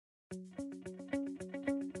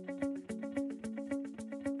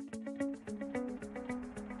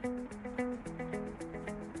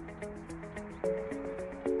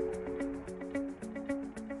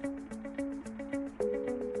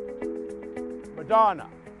Madonna,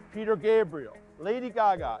 Peter Gabriel, Lady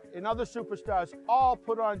Gaga, and other superstars all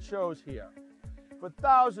put on shows here for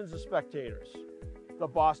thousands of spectators. The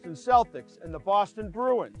Boston Celtics and the Boston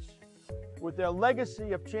Bruins, with their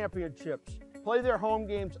legacy of championships, play their home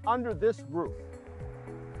games under this roof.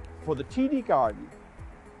 For the TD Garden,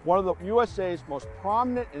 one of the USA's most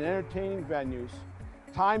prominent and entertaining venues,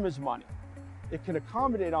 time is money. It can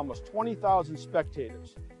accommodate almost 20,000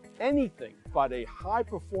 spectators. Anything but a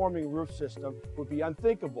high-performing roof system would be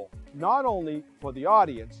unthinkable, not only for the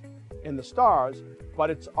audience and the stars,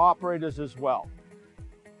 but its operators as well.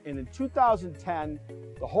 And in 2010,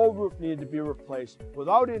 the whole roof needed to be replaced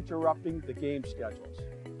without interrupting the game schedules.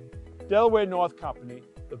 Delaware North Company,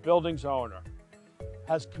 the building's owner,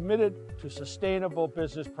 has committed to sustainable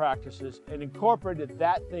business practices and incorporated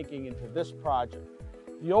that thinking into this project.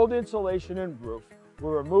 The old insulation and roof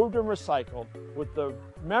were removed and recycled, with the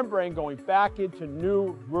membrane going back into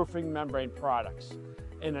new roofing membrane products.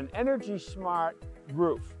 And an energy-smart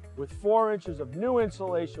roof with 4 inches of new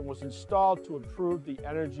insulation was installed to improve the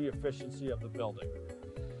energy efficiency of the building.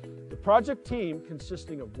 The project team,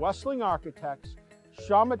 consisting of Westling Architects,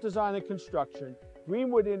 Shawmut Design and Construction,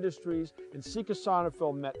 Greenwood Industries, and Sika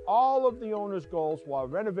Sarnafil, met all of the owner's goals while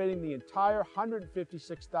renovating the entire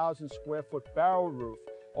 156,000 square foot barrel roof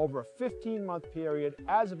over a 15-month period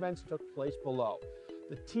as events took place below.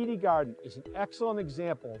 The TD Garden is an excellent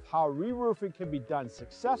example of how re-roofing can be done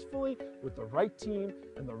successfully with the right team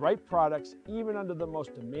and the right products, even under the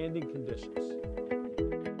most demanding conditions.